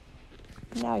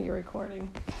Now you're recording.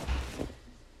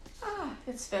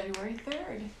 It's February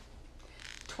 3rd,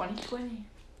 2020.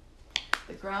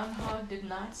 The groundhog did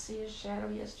not see a shadow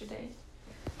yesterday.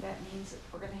 That means that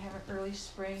we're going to have an early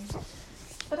spring.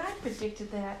 But I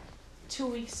predicted that 2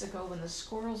 weeks ago when the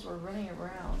squirrels were running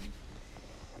around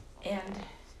and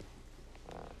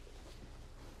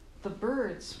the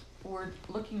birds were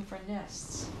looking for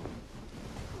nests.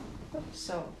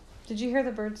 So, Did you hear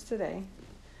the birds today?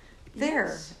 They're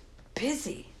yes.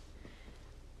 busy.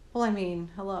 Well, I mean,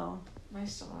 hello. Am I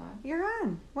still on? You're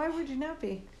on. Why would you not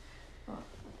be? Well,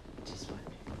 just one.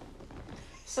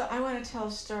 So I want to tell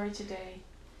a story today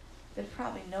that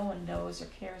probably no one knows or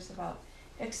cares about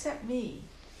except me.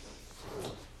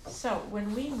 So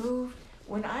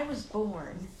when I was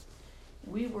born,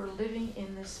 we were living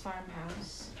in this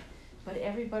farmhouse, but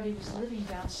everybody was living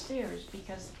downstairs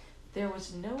because there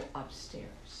was no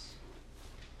upstairs.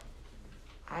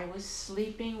 I was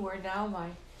sleeping where now my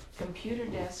computer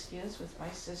desk is with my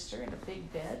sister in a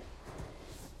big bed,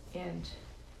 and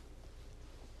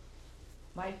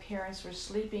my parents were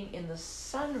sleeping in the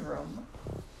sunroom,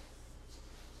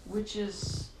 which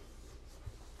is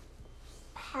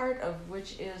part of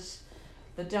which is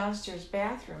the downstairs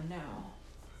bathroom now.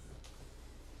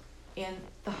 And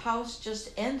the house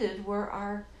just ended where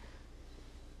our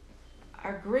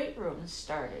great room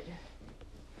started.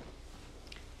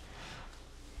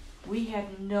 We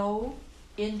had no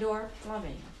indoor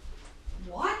plumbing.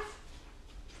 What?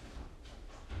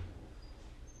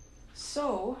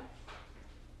 So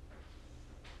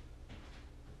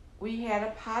we had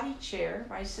a potty chair,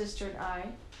 my sister and I,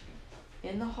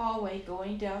 in the hallway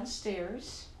going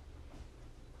downstairs.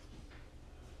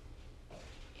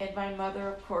 And my mother,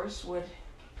 of course, would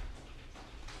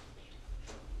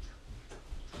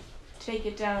take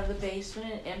it down to the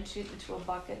basement and empty it into a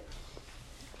bucket.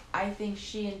 I think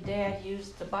she and Dad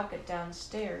used the bucket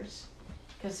downstairs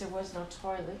because there was no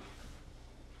toilet.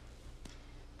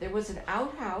 There was an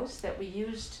outhouse that we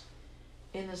used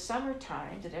in the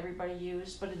summertime that everybody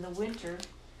used, but in the winter,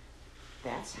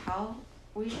 that's how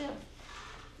we lived.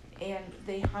 And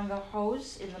they hung a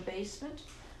hose in the basement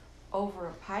over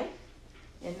a pipe,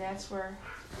 and that's where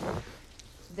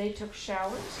they took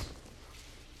showers.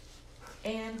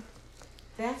 And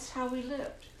that's how we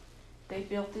lived. They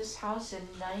built this house in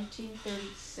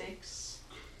 1936,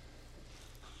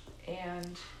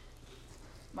 and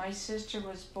my sister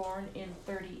was born in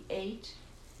 38,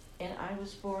 and I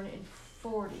was born in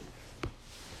 40.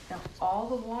 Now, all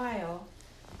the while,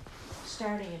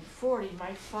 starting in 40,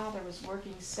 my father was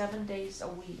working 7 days a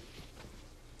week,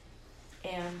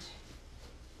 and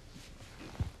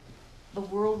the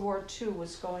World War II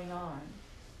was going on.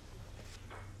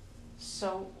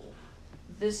 So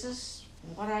this is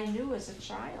what I knew as a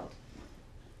child.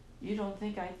 You don't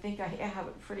think I have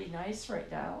it pretty nice right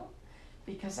now?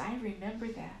 Because I remember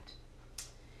that.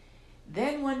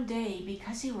 Then one day,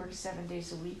 because he worked 7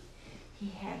 days a week, he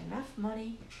had enough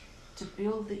money to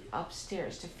build the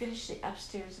upstairs, to finish the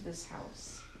upstairs of his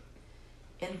house.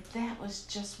 And that was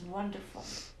just wonderful.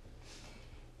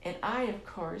 And I, of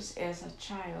course, as a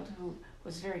child who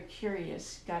was very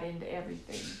curious, got into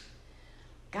everything,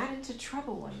 got into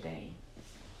trouble one day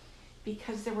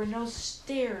because there were no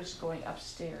stairs going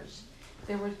upstairs.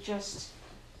 There were just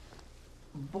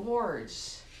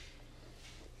boards,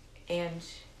 and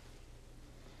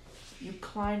you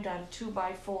climbed on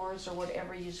 2x4s or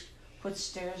whatever you put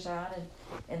stairs on,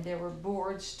 and there were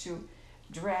boards to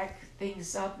drag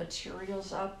things up,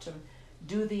 materials up to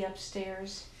do the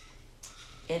upstairs.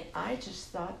 And I just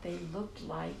thought they looked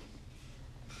like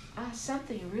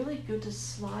something really good to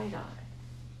slide on.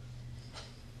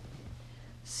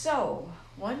 So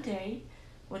one day,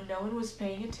 when no one was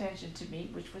paying attention to me,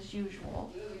 which was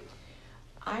usual,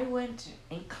 I went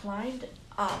and climbed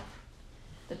up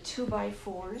the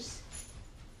 2x4s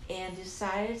and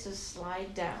decided to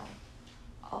slide down.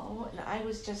 Oh, and I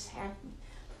was just having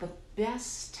the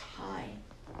best time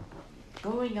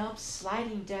going up,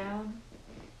 sliding down.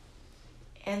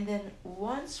 And then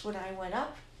once when I went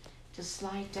up to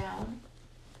slide down,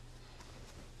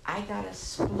 I got a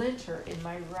splinter in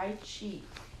my right cheek.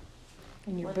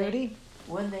 In your booty?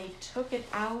 When they took it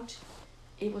out,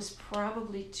 it was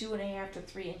probably 2.5 to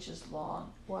 3 inches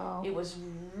long. Wow. It was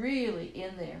really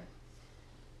in there.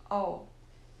 Oh,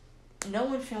 no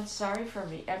one felt sorry for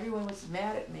me. Everyone was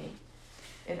mad at me.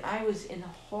 And I was in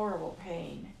horrible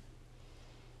pain.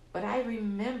 But I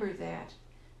remember that.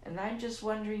 And I'm just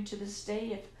wondering to this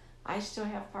day if I still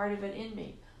have part of it in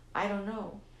me. I don't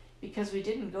know. Because we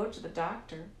didn't go to the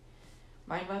doctor.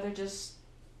 My mother just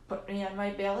put me on my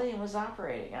belly and was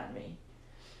operating on me.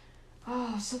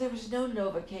 Oh, so there was no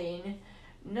Novocaine,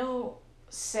 no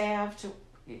salve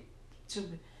to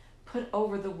put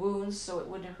over the wounds so it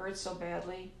wouldn't hurt so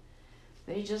badly.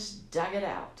 They just dug it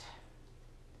out.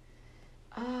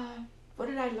 What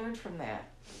did I learn from that?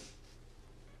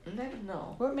 I don't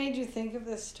know. What made you think of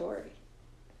this story?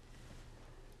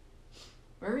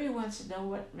 Maria wants to know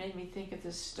what made me think of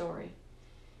this story.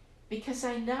 Because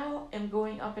I now am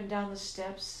going up and down the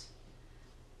steps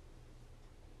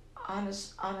on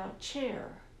a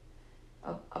chair,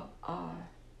 a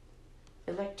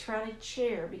electronic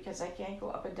chair, because I can't go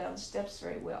up and down steps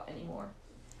very well anymore.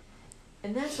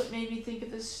 And that's what made me think of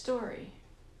this story.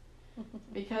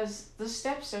 Because the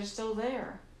steps are still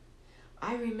there.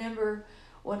 I remember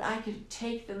when I could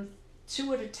take them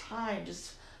 2 at a time,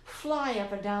 just fly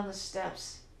up and down the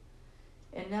steps.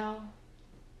 And now,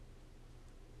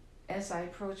 as I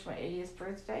approach my 80th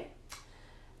birthday,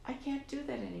 I can't do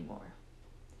that anymore.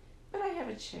 But I have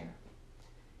a chair,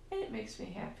 and it makes me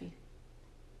happy.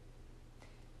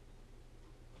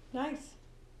 Nice.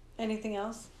 Anything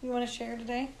else you want to share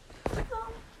today? No,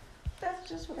 that's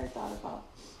just what I thought about.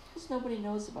 Because nobody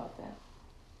knows about that.